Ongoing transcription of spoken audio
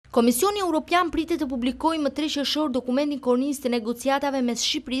Komisioni Evropian pritet të publikojë më 3 qershor dokumentin kornizë të negociatave mes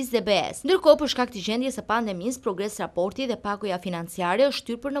Shqipërisë dhe BE-s. Ndërkohë, për shkak të gjendjes së pandemisë, progres raporti dhe paguja financiare është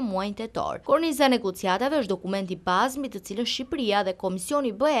shtyr për në muajin tetor. Korniza e negociatave është dokumenti bazë mbi të cilën Shqipëria dhe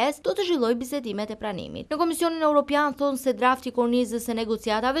Komisioni i BE-s do të zhvillojë bisedimet e pranimit. Në Komisionin Evropian thonë se drafti i kornizës së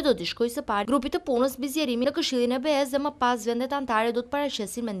negociatave do të shkojë së pari grupit të punës mbi zgjerimin në Këshillin e BE-s dhe më pas vendet anëtare do të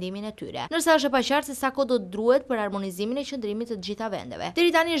paraqesin mendimin e tyre. Ndërsa është e paqartë se sa kohë do të druhet për harmonizimin e qëndrimit të gjitha vendeve.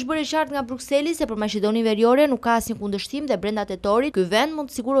 Deri tani është bërë qartë nga Brukseli se për Maqedoninë Veriore nuk ka asnjë kundërshtim dhe brenda tetorit ky vend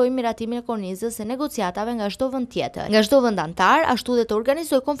mund të sigurojë miratimin e kornizës së negociatave nga çdo vend tjetër. Nga çdo vend antar, ashtu dhe të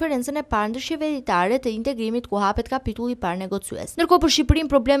organizojë konferencën e parë ndërqeveritare të integrimit ku hapet kapitulli i parë negociues. Ndërkohë për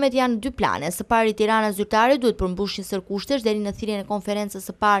Shqipërinë problemet janë në dy plane. Së pari Tirana zyrtare duhet përmbush një sër kushtesh deri në thirrjen e konferencës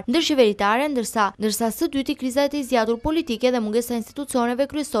së parë ndërqeveritare, ndërsa së dyti krizat e zgjatur politike dhe mungesa e institucioneve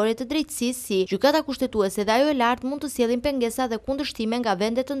kryesore të drejtësisë si gjykata kushtetuese dhe ajo e lartë mund të sjellin pengesa dhe kundërshtime nga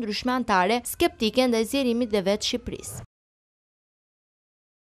vende të ndryshme anëtare skeptike ndaj zgjerimit dhe vetë Shqipërisë.